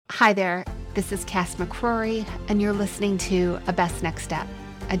Hi there, this is Cass McCrory, and you're listening to A Best Next Step,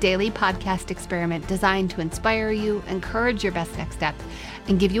 a daily podcast experiment designed to inspire you, encourage your best next step,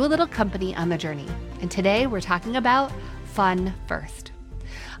 and give you a little company on the journey. And today we're talking about fun first.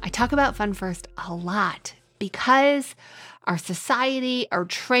 I talk about fun first a lot because our society, our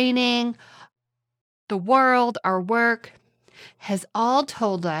training, the world, our work has all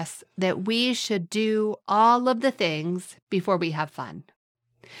told us that we should do all of the things before we have fun.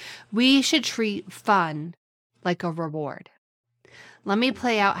 We should treat fun like a reward. Let me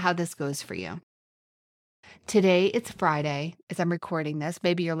play out how this goes for you. Today, it's Friday as I'm recording this.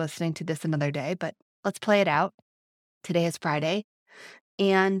 Maybe you're listening to this another day, but let's play it out. Today is Friday,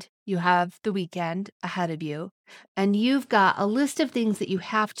 and you have the weekend ahead of you, and you've got a list of things that you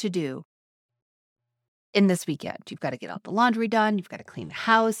have to do in this weekend. You've got to get all the laundry done. You've got to clean the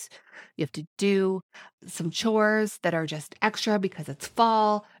house. You have to do some chores that are just extra because it's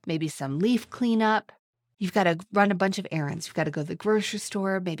fall, maybe some leaf cleanup. You've got to run a bunch of errands. You've got to go to the grocery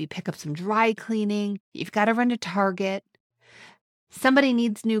store, maybe pick up some dry cleaning. You've got to run to Target. Somebody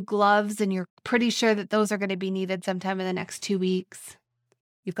needs new gloves, and you're pretty sure that those are going to be needed sometime in the next 2 weeks.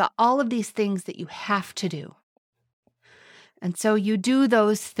 You've got all of these things that you have to do. And so you do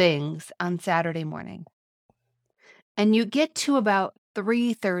those things on Saturday morning. And you get to about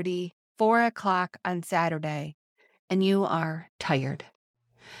 3:30, 4 o'clock on Saturday, and you are tired.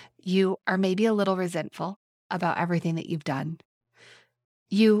 You are maybe a little resentful about everything that you've done.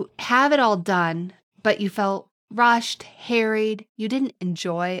 You have it all done, but you felt rushed, harried. You didn't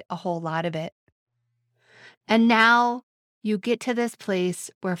enjoy a whole lot of it. And now you get to this place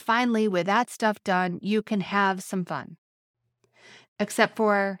where finally, with that stuff done, you can have some fun. Except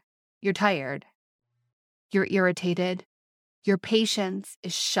for you're tired. You're irritated. Your patience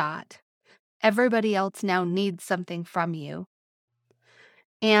is shot. Everybody else now needs something from you.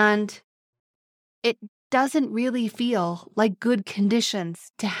 And it doesn't really feel like good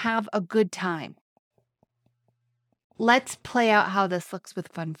conditions to have a good time. Let's play out how this looks with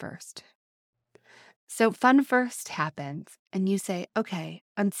fun first. So fun first happens, and you say, okay,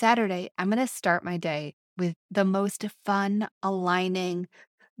 on Saturday, I'm going to start my day with the most fun, aligning,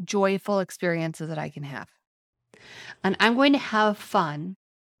 joyful experiences that I can have. And I'm going to have fun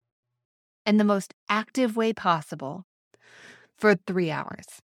in the most active way possible for 3 hours.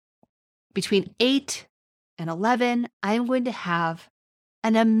 Between 8 and 11, I'm going to have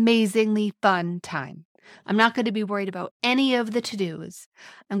an amazingly fun time. I'm not going to be worried about any of the to-dos.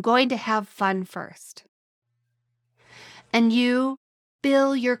 I'm going to have fun first. And you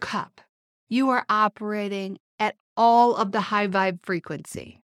fill your cup. You are operating at all of the high vibe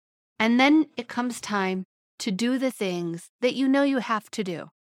frequency. And then it comes time to do the things that you know you have to do.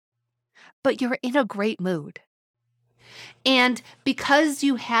 But you're in a great mood. And because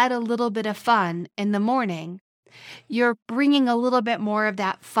you had a little bit of fun in the morning, you're bringing a little bit more of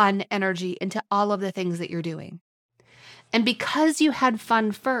that fun energy into all of the things that you're doing. And because you had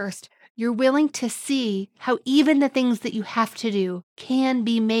fun first, you're willing to see how even the things that you have to do can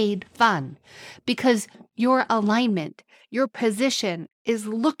be made fun, because your alignment, your position is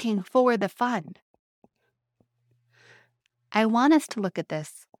looking for the fun. I want us to look at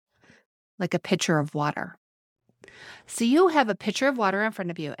this like a pitcher of water. So you have a pitcher of water in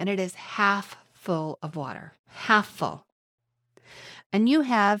front of you, and it is half full of water, half full. And you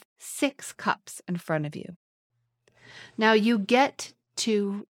have 6 cups in front of you. Now you get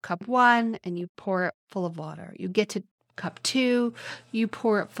to cup 1 and you pour it full of water. You get to cup 2, you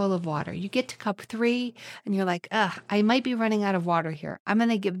pour it full of water. You get to cup 3 and you're like, I might be running out of water here. I'm going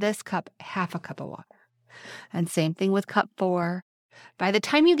to give this cup half a cup of water. And same thing with cup 4. By the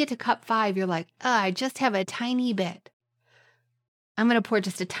time you get to cup 5, you're like, I just have a tiny bit. I'm going to pour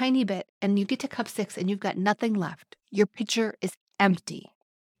just a tiny bit. And you get to cup 6 and you've got nothing left. Your pitcher is empty.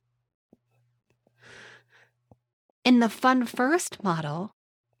 In the fun first model,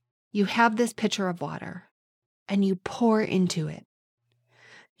 you have this pitcher of water and you pour into it.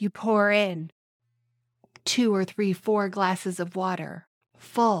 You pour in 2 or 3, 4 glasses of water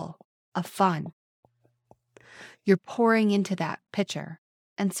full of fun. You're pouring into that pitcher.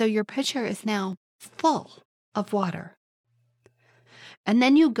 And so your pitcher is now full of water. And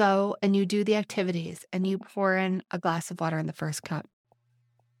then you go and you do the activities and you pour in a glass of water in the first cup.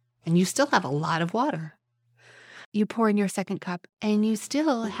 And you still have a lot of water. You pour in your second cup and you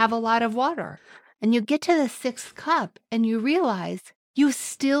still have a lot of water. And you get to the 6th cup and you realize you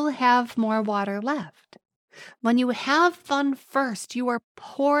still have more water left. When you have fun first, you are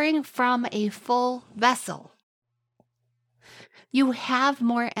pouring from a full vessel. You have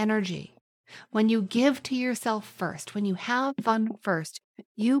more energy. When you give to yourself first, when you have fun first,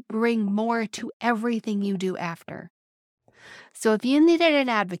 you bring more to everything you do after. So if you needed an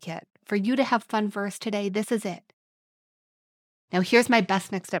advocate for you to have fun first today, this is it. Now, here's my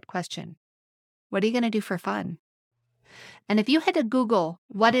best next step question. What are you going to do for fun? And if you had to Google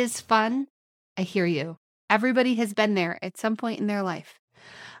what is fun, I hear you. Everybody has been there at some point in their life.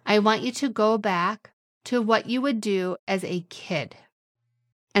 I want you to go back to what you would do as a kid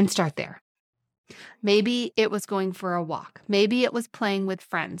and start there. Maybe it was going for a walk. Maybe it was playing with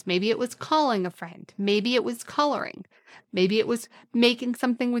friends. Maybe it was calling a friend. Maybe it was coloring. Maybe it was making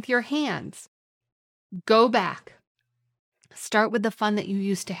something with your hands. Go back. Start with the fun that you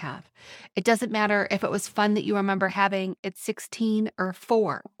used to have. It doesn't matter if it was fun that you remember having at 16 or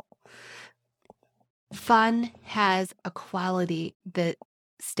 4. Fun has a quality that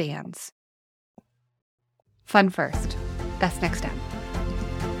stands. Fun first. That's next step.